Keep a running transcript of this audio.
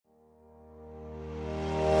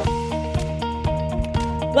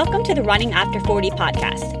Welcome to the Running After 40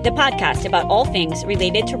 podcast, the podcast about all things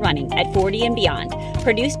related to running at 40 and beyond,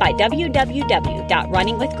 produced by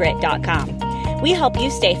www.runningwithgrit.com. We help you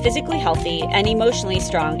stay physically healthy and emotionally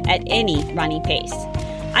strong at any running pace.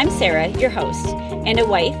 I'm Sarah, your host, and a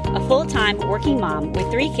wife, a full-time working mom with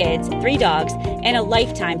 3 kids, 3 dogs, and a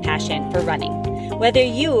lifetime passion for running. Whether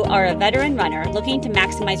you are a veteran runner looking to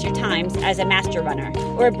maximize your times as a master runner,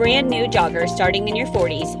 or a brand new jogger starting in your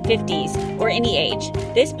 40s, 50s, or any age,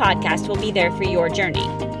 this podcast will be there for your journey.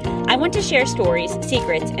 I want to share stories,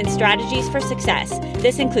 secrets, and strategies for success.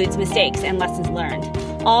 This includes mistakes and lessons learned,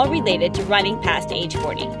 all related to running past age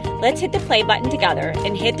 40. Let's hit the play button together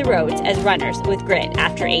and hit the roads as runners with grit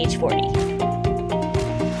after age 40.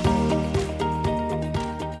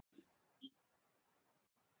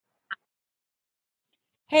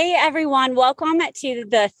 Hey everyone, welcome to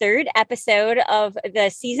the 3rd episode of the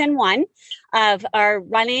season 1 of our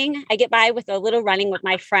Running I Get By with a Little Running with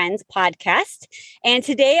My Friends podcast. And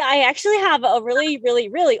today I actually have a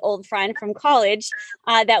really old friend from college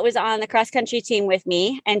that was on the cross country team with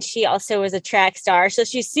me. And she also was a track star. So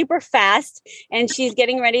she's super fast and she's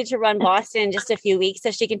getting ready to run Boston in just a few weeks.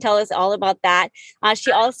 So she can tell us all about that.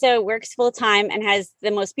 She also works full time and has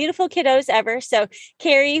the most beautiful kiddos ever. So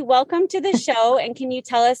Carrie, welcome to the show. And can you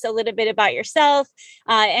tell us a little bit about yourself,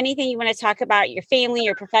 anything you want to talk about, your family,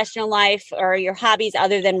 your professional life, or your hobbies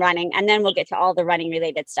other than running, and then we'll get to all the running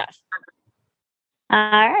related stuff. All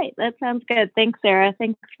right, that sounds good. Thanks, Sarah.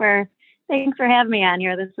 Thanks for having me on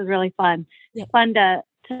here. This is really fun. Yeah. Fun to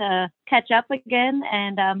catch up again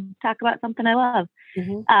and talk about something I love.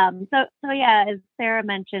 Mm-hmm. So yeah, as Sarah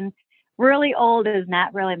mentioned, really old is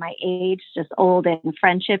not really my age, just old in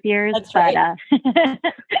friendship years. That's right. But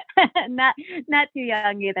not too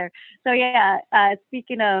young either. So yeah,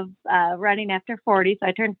 speaking of running after 40, so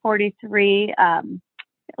I turned 43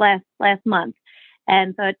 last month,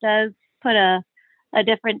 and so it does put a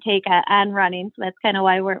different take on running. So that's kind of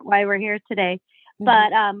why we're here today.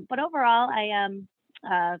 Mm-hmm. But overall, I am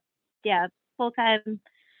full-time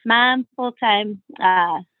mom, full-time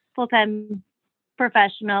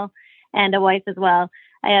professional, and a wife as well.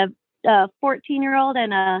 I have a 14-year-old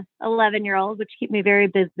and a 11-year-old, which keep me very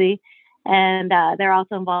busy. And they're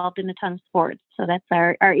also involved in a ton of sports. So that's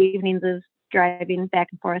our evenings is driving back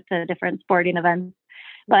and forth to different sporting events.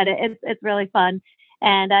 But it's really fun.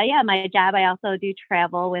 And my job, I also do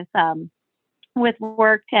travel with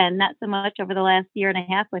work, and not so much over the last year and a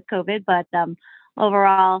half with COVID, but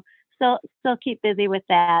overall still keep busy with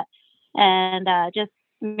that. And just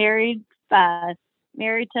married to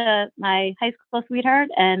my high school sweetheart,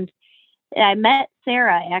 and I met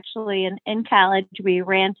Sarah actually in college. We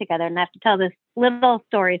ran together, and I have to tell this little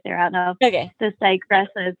story, Sarah. I don't know if this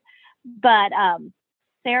digresses, but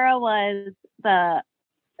Sarah was the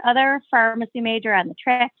other pharmacy major on the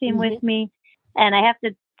track team mm-hmm. with me, and I have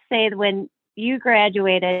to say that when you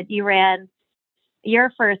graduated, you ran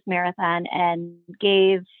your first marathon and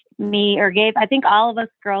gave I think all of us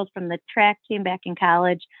girls from the track team back in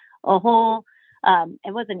college a whole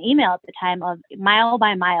it was an email at the time of mile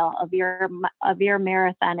by mile of your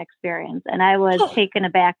marathon experience. And I was taken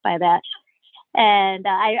aback by that. And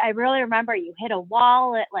I really remember you hit a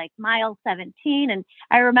wall at like mile 17. And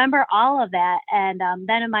I remember all of that. And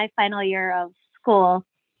then in my final year of school,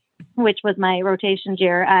 which was my rotations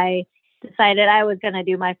year, I decided I was going to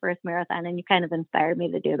do my first marathon. And you kind of inspired me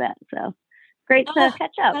to do that. So great to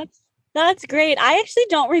catch up. That's great. I actually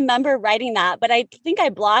don't remember writing that, but I think I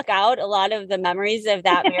block out a lot of the memories of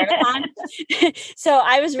that marathon. So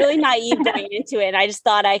I was really naive going into it. And I just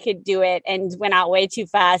thought I could do it and went out way too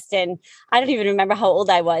fast. And I don't even remember how old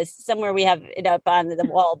I was. Somewhere we have it up on the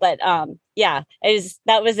wall, but that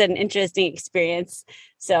was an interesting experience.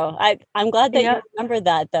 So I'm glad that you remember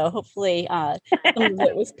that, though. Hopefully some of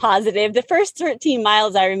it was positive. The first 13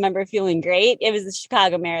 miles, I remember feeling great. It was the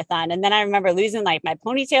Chicago Marathon. And then I remember losing like my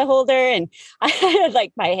ponytail holder, and I had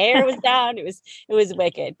like my hair was down. It was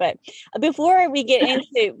wicked. But before we get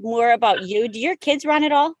into more about you, do your kids run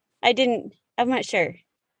at all? I'm not sure.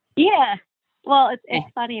 Yeah. Well,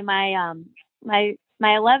 it's funny. My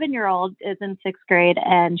 11-year-old is in 6th grade,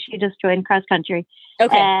 and she just joined cross country.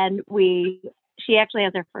 Okay. And she actually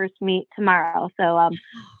has her first meet tomorrow. So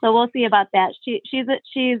we'll see about that. She's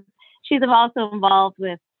also involved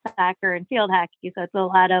with soccer and field hockey. So it's a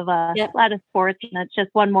lot of sports, and that's just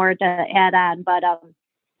one more to add on. But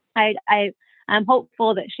I'm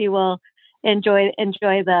hopeful that she will enjoy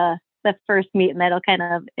the first meet, and that'll kind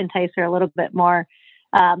of entice her a little bit more.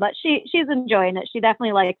 But she's enjoying it. She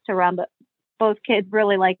definitely likes to run, but both kids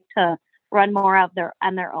really like to run more on their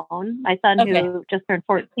own. My son, who just turned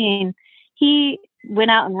 14, he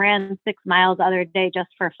went out and ran 6 miles the other day just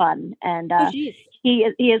for fun. And he's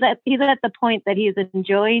at the point that he's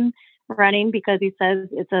enjoying running because he says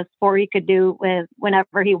it's a sport he could do with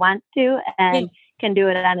whenever he wants to and can do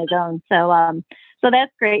it on his own. So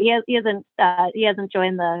that's great. He hasn't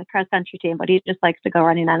joined the cross country team, but he just likes to go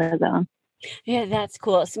running on his own. Yeah, that's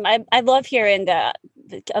cool. So I love hearing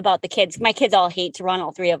about the kids. My kids all hate to run,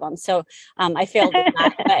 all 3 of them. So I failed with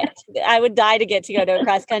that, but I would die to go to a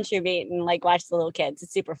cross country meet and like watch the little kids.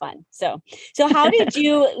 It's super fun. So how did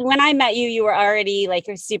you, when I met you, you were already like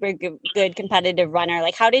a super good competitive runner.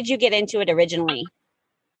 Like, how did you get into it originally?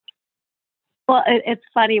 Well, it's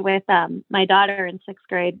funny with my daughter in 6th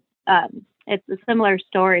grade. It's a similar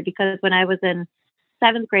story because when I was in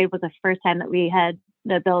 7th grade was the first time that we had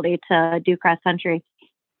the ability to do cross country.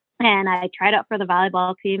 And I tried out for the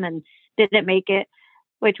volleyball team and didn't make it,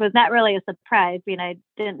 which was not really a surprise. I mean, I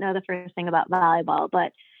didn't know the first thing about volleyball,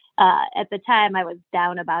 but at the time I was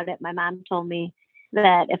down about it. My mom told me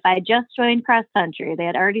that if I just joined cross country, they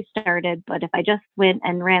had already started, but if I just went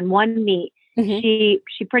and ran one meet, she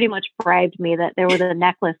pretty much bribed me that there was a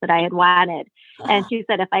necklace that I had wanted. And she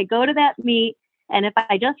said, if I go to that meet and if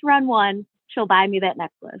I just run one, she'll buy me that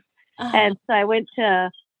necklace. And so I went to,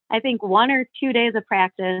 I think 1 or 2 days of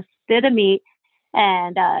practice, did a meet,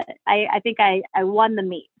 and I think I won the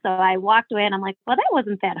meet. So I walked away and I'm like, well, that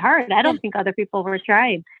wasn't that hard. I don't think other people were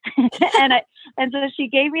trying. and so she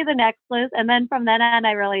gave me the necklace. And then from then on,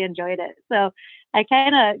 I really enjoyed it. So I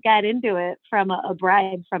kind of got into it from a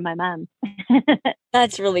bribe from my mom.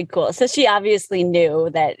 That's really cool. So she obviously knew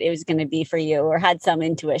that it was going to be for you or had some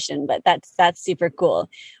intuition, but that's super cool.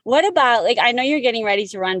 What about, like, I know you're getting ready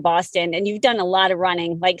to run Boston and you've done a lot of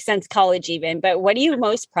running, like since college even, but what are you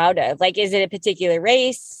most proud of? Like, is it a particular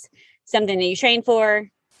race, something that you train for?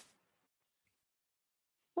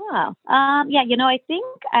 Wow. Yeah, I think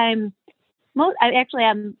I'm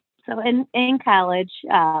so in college,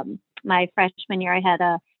 my freshman year, I had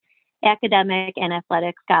a academic and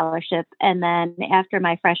athletic scholarship. And then after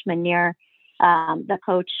my freshman year, the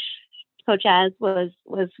coach Az was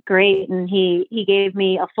great. And he gave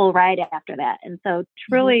me a full ride after that. And so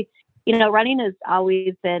truly, running has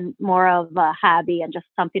always been more of a hobby and just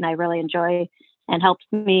something I really enjoy and helps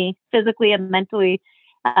me physically and mentally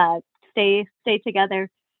stay together.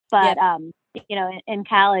 But, in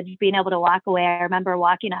college, being able to walk away, I remember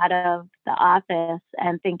walking out of the office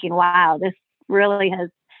and thinking, wow, this really has,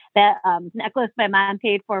 that necklace my mom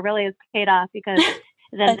paid for really has paid off because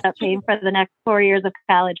it ended up paying for the next 4 years of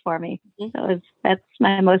college for me. So that's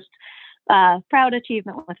my most proud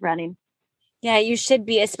achievement with running. Yeah, you should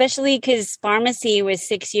be, especially because pharmacy was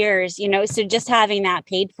 6 years, so just having that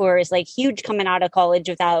paid for is like huge coming out of college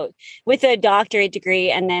with a doctorate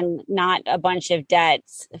degree and then not a bunch of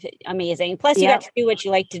debts. Amazing. Plus you got to do what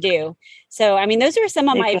you like to do. So, I mean, those are some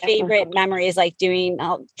of my favorite memories, like doing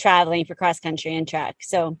traveling for cross country and track.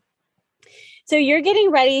 So you're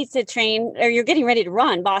getting ready to train, or you're getting ready to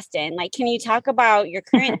run Boston. Like, can you talk about your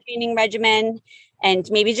current training regimen and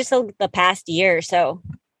maybe just the past year or so?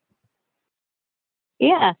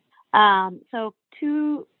 Yeah. So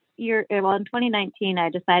in 2019, I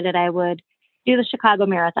decided I would do the Chicago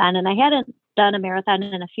Marathon, and I hadn't done a marathon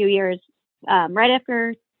in a few years. Right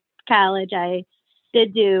after college, I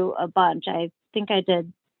did do a bunch. I think I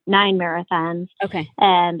did 9 marathons. Okay.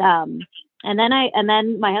 And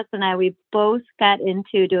then my husband and I, we both got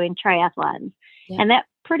into doing triathlons, and that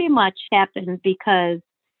pretty much happened because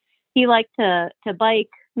he liked to bike.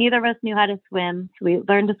 Neither of us knew how to swim, so we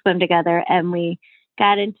learned to swim together, and we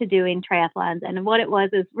got into doing triathlons. And what it was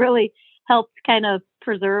is really helped kind of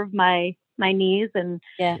preserve my knees, and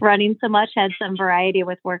running so much had some variety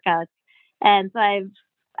with workouts. And so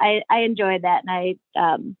I enjoyed that.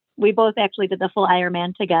 And we both actually did the full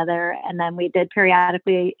Ironman together. And then we did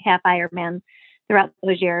periodically half Ironman throughout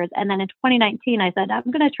those years. And then in 2019, I said, I'm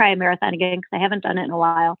going to try a marathon again because I haven't done it in a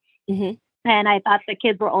while. And I thought the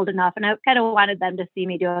kids were old enough, and I kind of wanted them to see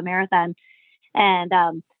me do a marathon. And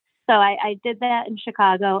so I did that in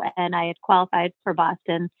Chicago, and I had qualified for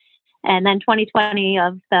Boston. And then 2020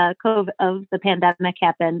 of the pandemic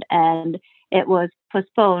happened, and it was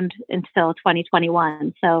postponed until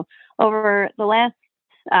 2021. So over the last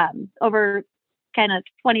over kind of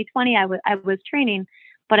 2020, I was training,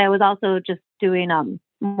 but I was also just doing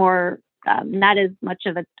more not as much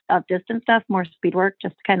of distance stuff, more speed work,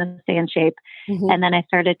 just to kind of stay in shape. And then I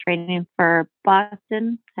started training for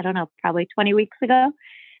Boston, I don't know, probably 20 weeks ago.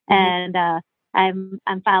 And I'm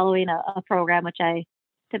following a program, which I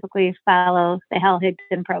typically follow, the Hal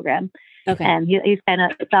Higdon program. Okay. And he's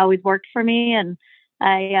it's always worked for me. And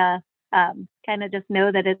I kind of just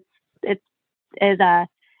know that it's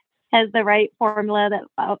has the right formula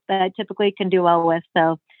that I typically can do well with.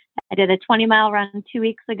 So I did a 20-mile run 2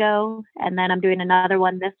 weeks ago, and then I'm doing another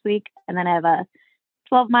one this week, and then I have a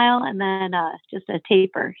 12-mile, and then just a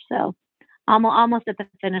taper. So almost at the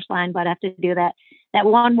finish line, but I have to do that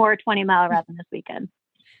one more 20-mile run this weekend.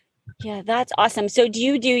 Yeah, that's awesome. So do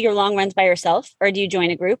you do your long runs by yourself, or do you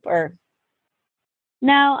join a group? Or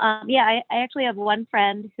No, I actually have one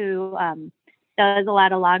friend who does a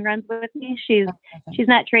lot of long runs with me. She's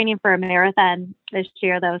not training for a marathon this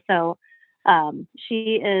year though, so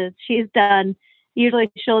she's done.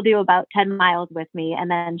 Usually she'll do about 10 miles with me, and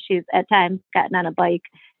then she's at times gotten on a bike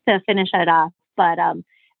to finish it off. But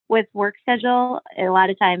with work schedule, a lot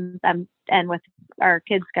of times and with our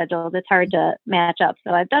kids' schedules, it's hard to match up.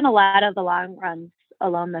 So I've done a lot of the long runs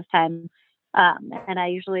alone this time, and I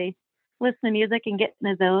usually listen to music and get in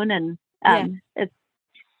the zone, and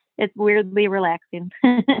it's weirdly relaxing.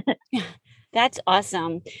 That's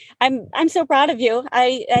awesome. I'm so proud of you.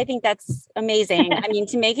 I think that's amazing. I mean,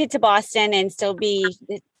 to make it to Boston and still be,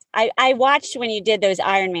 I watched when you did those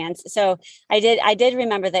Ironmans. So I did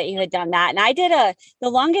remember that you had done that. And I did the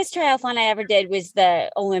longest triathlon I ever did was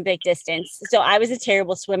the Olympic distance. So I was a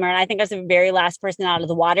terrible swimmer, and I think I was the very last person out of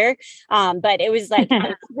the water. But it was like, I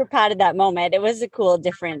was super proud of that moment. It was a cool,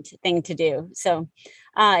 different thing to do. So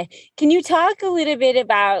can you talk a little bit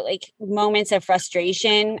about like moments of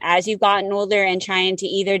frustration as you've gotten older and trying to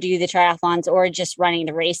either do the triathlons or just running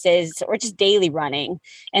the races or just daily running,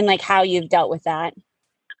 and like how you've dealt with that?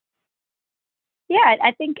 Yeah,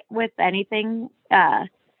 I think with anything,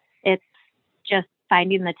 it's just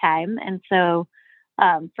finding the time. And so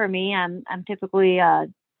for me, I'm typically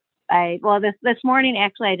this morning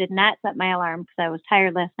actually I did not set my alarm because I was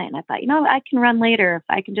tired last night, and I thought, I can run later if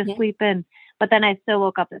I can just sleep in. But then I still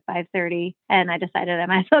woke up at 5:30, and I decided I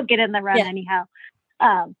might as well get in the run anyhow.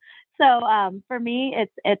 So for me,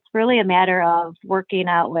 it's really a matter of working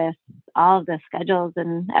out with all of the schedules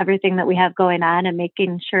and everything that we have going on, and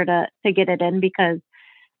making sure to get it in, because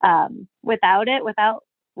without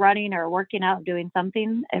running or working out, doing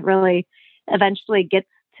something, it really eventually gets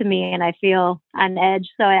to me and I feel on edge.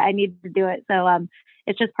 So I need to do it. So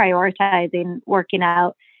it's just prioritizing working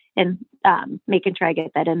out and making sure I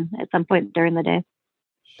get that in at some point during the day.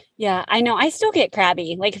 Yeah, I know. I still get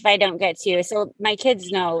crabby, like if I don't get to. So my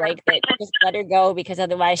kids know, like, that just let her go, because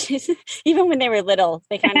otherwise she's, even when they were little,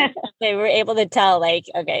 they were able to tell, like,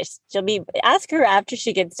 okay, ask her after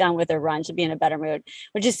she gets done with her run, she'll be in a better mood,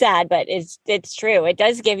 which is sad, but it's true. It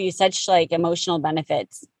does give you such like emotional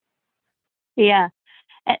benefits. Yeah.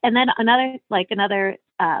 And then another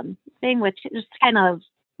thing, which is kind of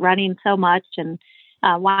running so much and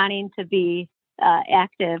wanting to be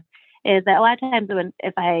active, is that a lot of times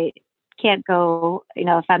if I can't go,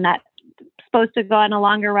 if I'm not supposed to go on a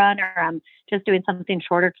longer run, or I'm just doing something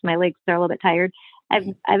shorter because my legs are a little bit tired,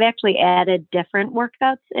 I've actually added different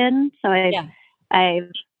workouts in. So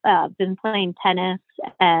I've been playing tennis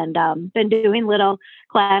and been doing little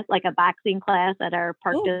class, like a boxing class at our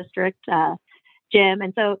park district gym.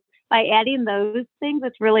 And so by adding those things,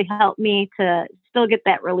 it's really helped me to still get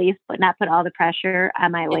that relief, but not put all the pressure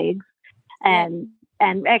on my legs.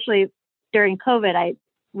 And actually during COVID,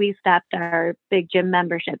 we stopped our big gym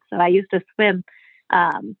membership. So I used to swim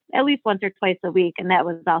at least once or twice a week. And that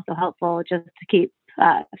was also helpful, just to keep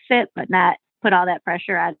fit, but not put all that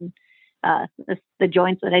pressure on the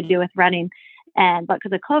joints that I do with running. But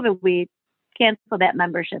because of COVID, we canceled that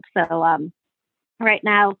membership. So right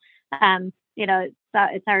now,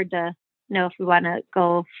 it's hard to know if we want to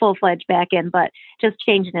go full-fledged back in, but just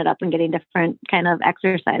changing it up and getting different kind of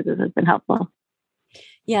exercises has been helpful.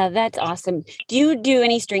 Yeah, that's awesome. Do you do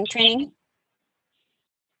any strength training?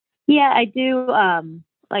 Yeah, I do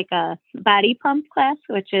like a body pump class,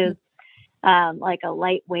 which is like a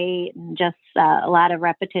lightweight and just a lot of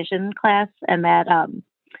repetition class. And that,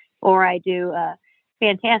 or I do a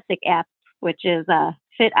fantastic app, which is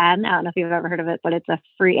Fit On. I don't know if you've ever heard of it, but it's a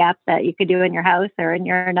free app that you could do in your house or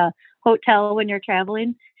you're in a hotel when you're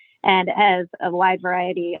traveling. And it has a wide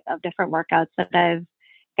variety of different workouts that I've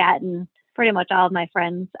gotten pretty much all of my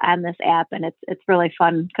friends on this app. And it's really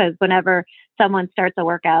fun because whenever someone starts a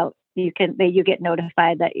workout, you get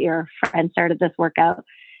notified that your friend started this workout.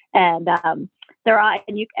 And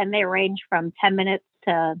they range from 10 minutes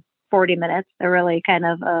to 40 minutes. They're really kind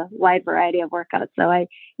of a wide variety of workouts. So I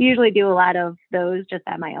usually do a lot of those just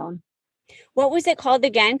on my own. What was it called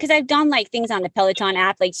again? Because I've done like things on the Peloton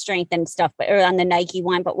app, like strength and stuff, or on the Nike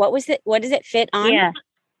one. But what was it? What does it Fit On?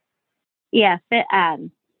 Yeah, Fit On,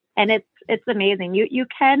 and it's amazing. You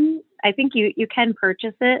can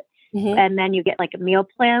purchase it, and then you get like a meal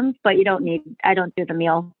plans, but I don't do the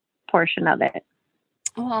meal portion of it.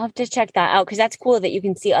 Oh, I'll have to check that out because that's cool that you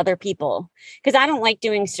can see other people. Because I don't like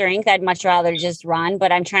doing strength. I'd much rather just run,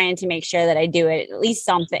 but I'm trying to make sure that I do it at least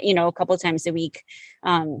something, a couple times a week.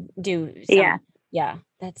 Do some, Yeah. yeah,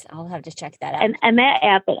 I'll have to check that out. And that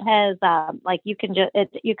app, it has like you can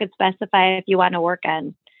you could specify if you want to work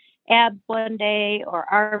on abs one day or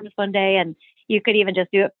arms one day, and you could even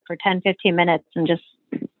just do it for 10-15 minutes and just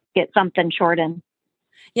get something short in.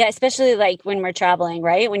 Yeah, especially like when we're traveling,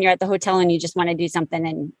 right? When you're at the hotel and you just want to do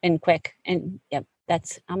something and quick. And yep,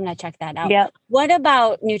 I'm gonna check that out. Yep. What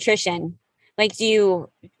about nutrition? Like,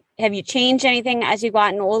 have you changed anything as you've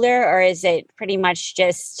gotten older, or is it pretty much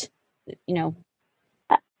just, Yeah,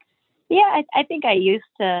 I think I used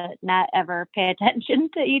to not ever pay attention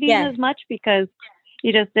to eating as much because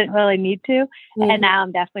you just didn't really need to. Mm-hmm. And now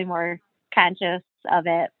I'm definitely more conscious of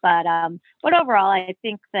it. But overall, I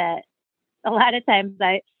think that a lot of times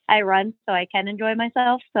I run so I can enjoy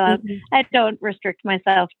myself. So I don't restrict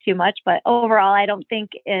myself too much. But overall, I don't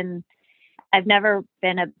think I've never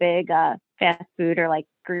been a big fast food or like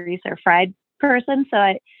grease or fried person. So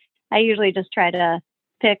I usually just try to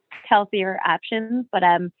pick healthier options. But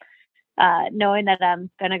I'm knowing that I'm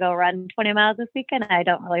going to go run 20 miles this weekend, I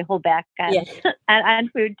don't really hold back on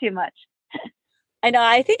food too much. I know.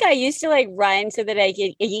 I think I used to like run so that I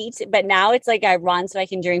could eat, but now it's like I run so I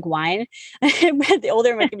can drink wine. The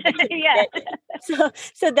older my yeah.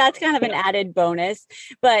 So that's kind of an added bonus.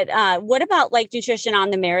 But what about like nutrition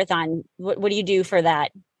on the marathon? What do you do for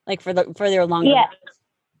that? Like for their longer? Yeah.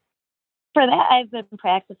 For that, I've been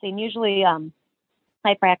practicing. Usually,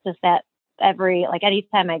 I practice that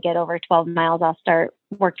anytime I get over 12 miles, I'll start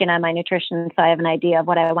working on my nutrition so I have an idea of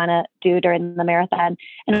what I want to do during the marathon.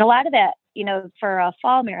 And a lot of that, for a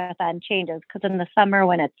fall marathon changes because in the summer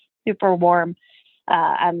when it's super warm,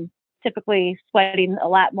 I'm typically sweating a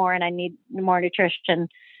lot more and I need more nutrition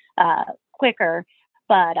quicker.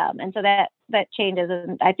 But and so that changes,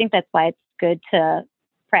 and I think that's why it's good to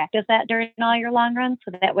practice that during all your long runs,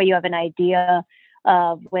 so that way you have an idea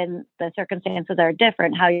of when the circumstances are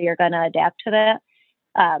different, how you're going to adapt to that.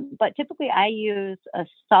 But typically I use a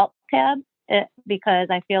salt tab because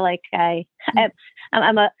I feel like I'm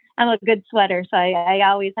a good sweater. So I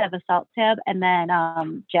always have a salt tab and then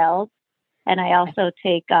gels. And I also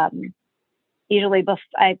take, usually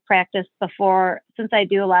I practice before, since I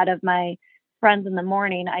do a lot of my runs in the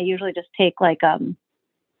morning, I usually just take like a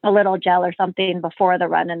little gel or something before the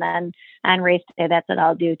run. And then on race day, that's what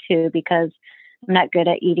I'll do too, because I'm not good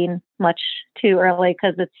at eating much too early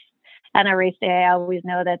because it's on a race day. I always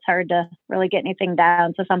know that's hard to really get anything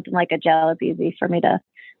down. So something like a gel is easy for me that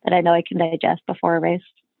I know I can digest before a race.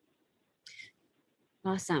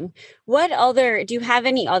 Awesome. Do you have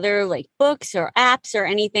any other like books or apps or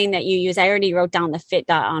anything that you use? I already wrote down the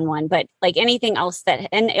Fit.on one, but like anything else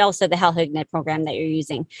and also the Hal Hignet program that you're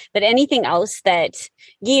using, but anything else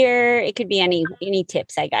gear, it could be any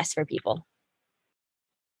tips, I guess, for people.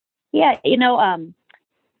 Yeah, I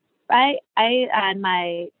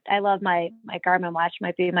love my Garmin watch.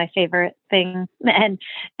 Might be my favorite thing,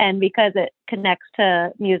 and because it connects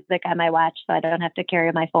to music on my watch, so I don't have to carry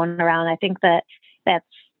my phone around. I think that's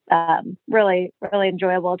really really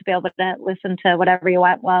enjoyable to be able to listen to whatever you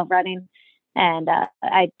want while running. And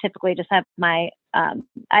I typically just have my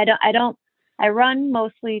I run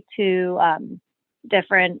mostly to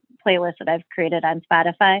different playlists that I've created on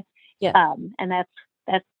Spotify. Yeah, and that's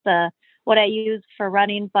what I use for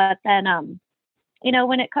running. But then,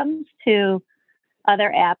 when it comes to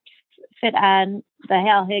other apps, Fit.on, the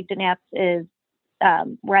Hal Higdon apps is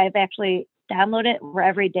where I've actually downloaded it, where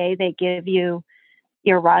every day they give you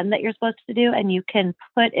your run that you're supposed to do, and you can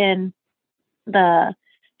put in how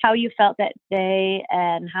you felt that day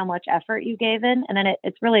and how much effort you gave in. And then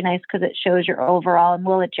it's really nice because it shows your overall and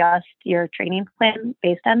will adjust your training plan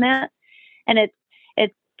based on that. And it's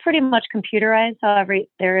pretty much computerized. However,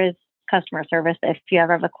 there is customer service. If you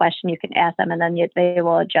ever have a question, you can ask them, and then they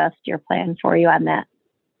will adjust your plan for you on that.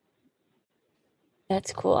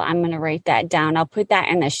 That's cool. I'm going to write that down. I'll put that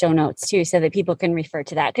in the show notes too, so that people can refer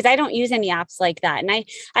to that, because I don't use any apps like that. And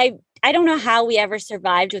I don't know how we ever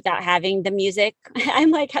survived without having the music. I'm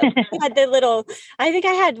like, I think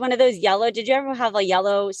I had one of those yellow. Did you ever have a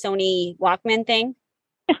yellow Sony Walkman thing?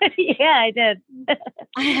 Yeah, I did.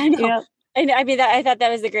 I know. Yep. I mean, I thought that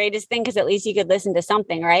was the greatest thing, because at least you could listen to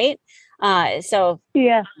something, right? So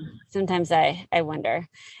yeah, sometimes I wonder.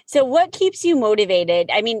 So what keeps you motivated?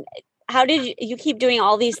 I mean, how did you keep doing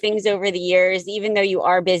all these things over the years, even though you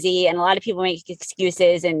are busy? And a lot of people make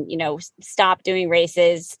excuses and, stop doing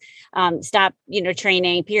races, stop,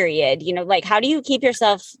 training, period. Like, how do you keep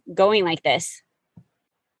yourself going like this?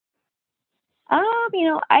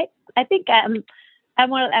 I think I'm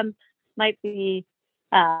one of them. Might be.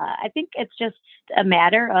 I think it's just a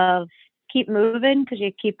matter of keep moving because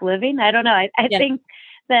you keep living. I don't know. I think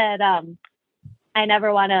that I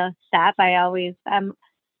never want to stop. I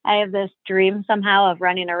have this dream somehow of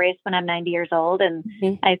running a race when I'm 90 years old, and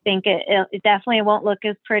I think it definitely won't look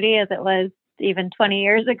as pretty as it was even 20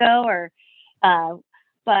 years ago.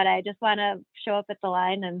 But I just want to show up at the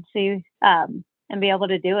line and see and be able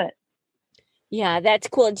to do it. Yeah, that's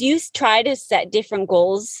cool. Do you try to set different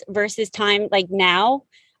goals versus time like now,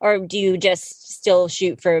 or do you just still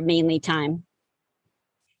shoot for mainly time?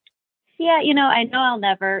 Yeah, I know I'll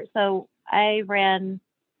never. So I ran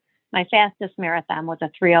my fastest marathon was a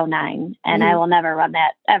 3:09, and I will never run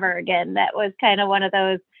that ever again. That was kind of one of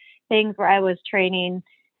those things where I was training.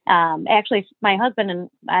 Actually, my husband and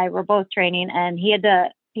I were both training, and he had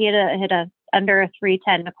to hit a under a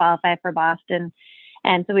 3:10 to qualify for Boston.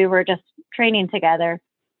 And so we were just training together,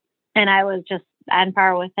 and I was just on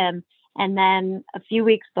par with him. And then a few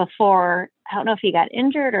weeks before, I don't know if he got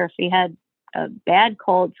injured or if he had a bad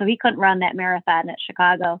cold, so he couldn't run that marathon at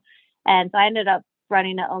Chicago. And so I ended up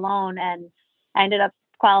running it alone, and I ended up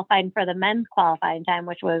qualifying for the men's qualifying time,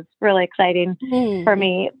 which was really exciting for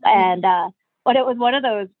me. And but it was one of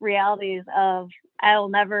those realities of I'll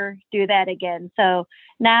never do that again. So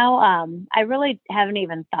now I really haven't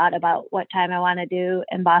even thought about what time I want to do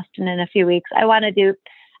in Boston in a few weeks. I want to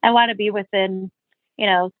be within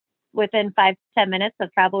 5 to 10 minutes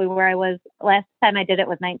of probably where I was last time I did it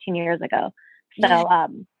was 19 years ago. So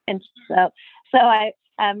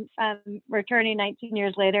I'm returning 19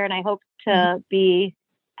 years later, and I hope to be.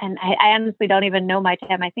 And I honestly don't even know my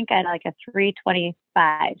time. I think I had like a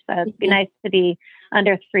 3:25. So it'd be nice to be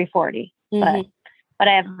under 3:40. But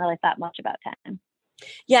I haven't really thought much about time.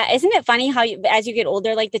 Yeah. Isn't it funny how as you get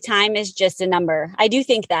older, like the time is just a number? I do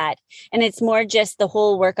think that. And it's more just the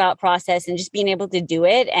whole workout process and just being able to do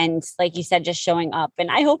it. And like you said, just showing up. And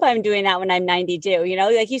I hope I'm doing that when I'm 92,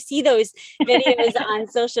 like you see those videos on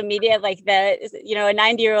social media, like a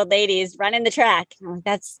 90-year-old lady is running the track.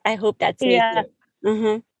 I hope that's me. Yeah.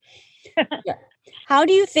 Yeah. How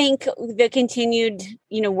do you think the continued,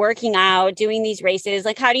 working out, doing these races,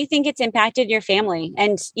 like how do you think it's impacted your family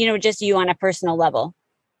and, just you on a personal level?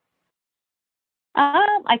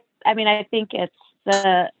 I think it's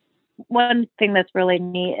the one thing that's really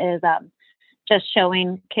neat is just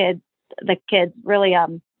showing the kids really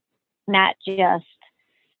not just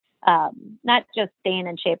staying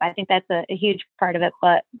in shape. I think that's a huge part of it,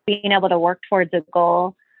 but being able to work towards a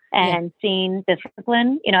goal and seeing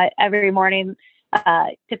discipline. Every morning,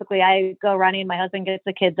 typically I go running, my husband gets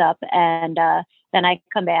the kids up, and then I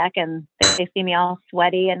come back and they see me all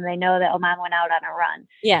sweaty and they know that, Mom went out on a run.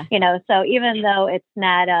 Yeah. So even though it's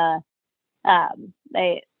not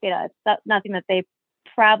it's nothing that they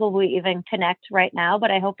probably even connect right now,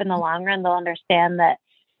 but I hope in the long run they'll understand that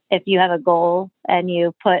if you have a goal and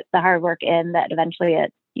you put the hard work in, that eventually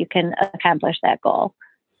you can accomplish that goal.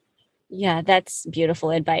 Yeah, that's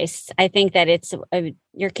beautiful advice. I think that it's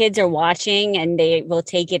your kids are watching and they will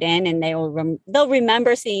take it in, and they'll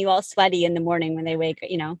remember seeing you all sweaty in the morning when they wake.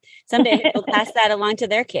 Someday they'll pass that along to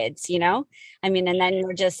their kids. And then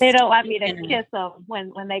we're just they don't want me to kiss them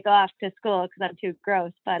when they go off to school because I'm too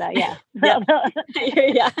gross. But yeah,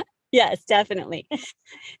 yeah. Yes, definitely.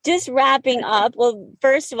 Just wrapping up. Well,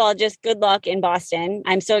 first of all, just good luck in Boston.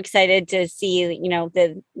 I'm so excited to see,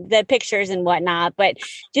 the pictures and whatnot. But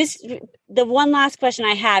just the one last question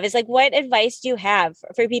I have is what advice do you have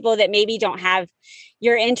for people that maybe don't have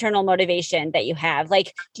your internal motivation that you have?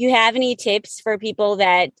 Do you have any tips for people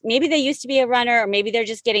that maybe they used to be a runner, or maybe they're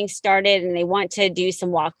just getting started and they want to do some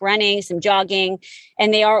walk running, some jogging,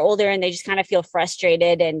 and they are older and they just kind of feel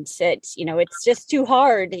frustrated and it's just too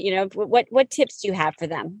hard. What tips do you have for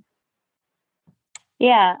them?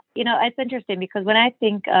 Yeah, it's interesting because when I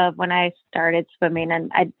think of when I started swimming,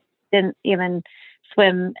 and I didn't even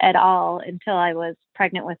swim at all until I was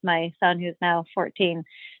pregnant with my son, who's now 14.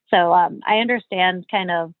 So I understand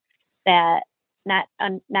kind of that not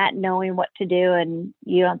knowing what to do, and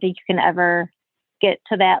you don't think you can ever get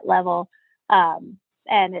to that level. And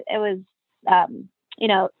it was,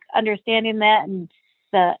 understanding that and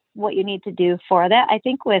what you need to do for that. I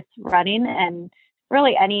think with running and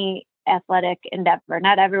really any athletic endeavor,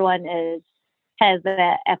 not everyone has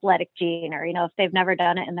that athletic gene, or if they've never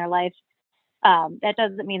done it in their life. That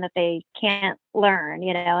doesn't mean that they can't learn,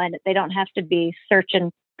 and they don't have to be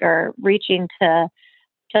searching or reaching to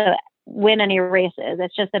win any races.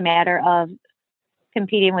 It's just a matter of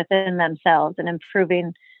competing within themselves and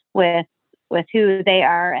improving with who they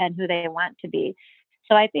are and who they want to be.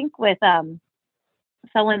 So I think with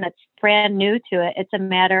someone that's brand new to it, it's a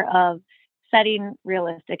matter of setting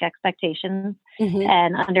realistic expectations Mm-hmm.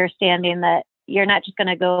 and understanding that you're not just going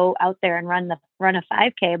to go out there and run a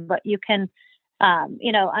 5K, but you can,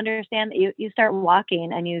 understand that you start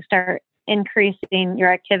walking and you start increasing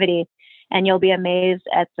your activity, and you'll be amazed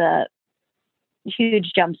at the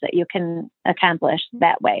huge jumps that you can accomplish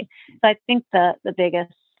that way. So I think the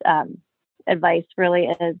biggest advice really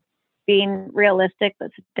is being realistic, but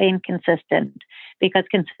staying consistent, because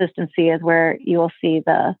consistency is where you will see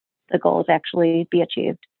the goals actually be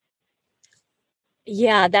achieved.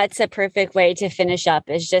 Yeah, that's a perfect way to finish up,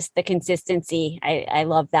 is just the consistency. I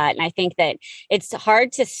love that. And I think that it's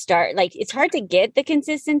hard to start, like it's hard to get the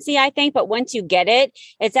consistency, I think, but once you get it,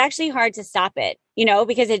 it's actually hard to stop it,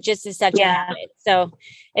 because it just is such a habit. So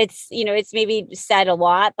it's, it's maybe said a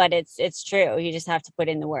lot, but it's true. You just have to put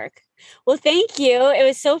in the work. Well, thank you. It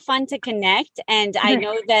was so fun to connect. And I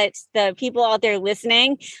know that the people out there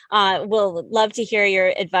listening will love to hear your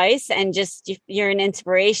advice, and just you're an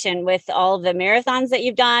inspiration with all the marathons that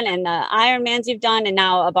you've done and the Ironmans you've done, and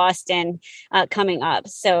now a Boston coming up.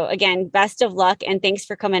 So again, best of luck, and thanks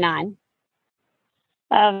for coming on.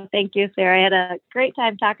 Thank you, Sarah. I had a great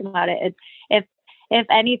time talking about it. If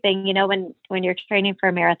anything, when you're training for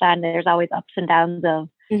a marathon, there's always ups and downs of,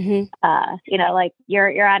 like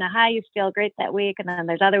you're on a high, you feel great that week. And then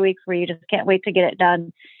there's other weeks where you just can't wait to get it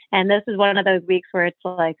done. And this is one of those weeks where it's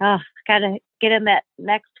like, oh, got to get in that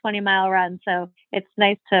next 20-mile run. So it's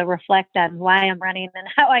nice to reflect on why I'm running and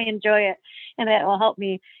how I enjoy it. And that will help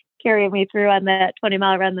me carry me through on that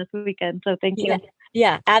 20-mile run this weekend. So thank you.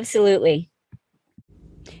 Yeah, absolutely.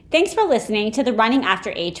 Thanks for listening to the Running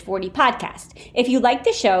After Age 40 podcast. If you like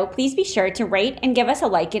the show, please be sure to rate and give us a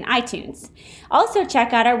like in iTunes. Also,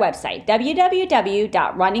 check out our website,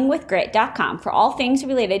 www.runningwithgrit.com, for all things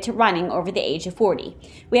related to running over the age of 40.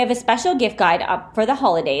 We have a special gift guide up for the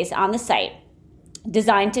holidays on the site,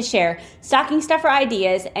 designed to share stocking stuffer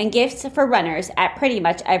ideas and gifts for runners at pretty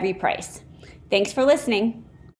much every price. Thanks for listening.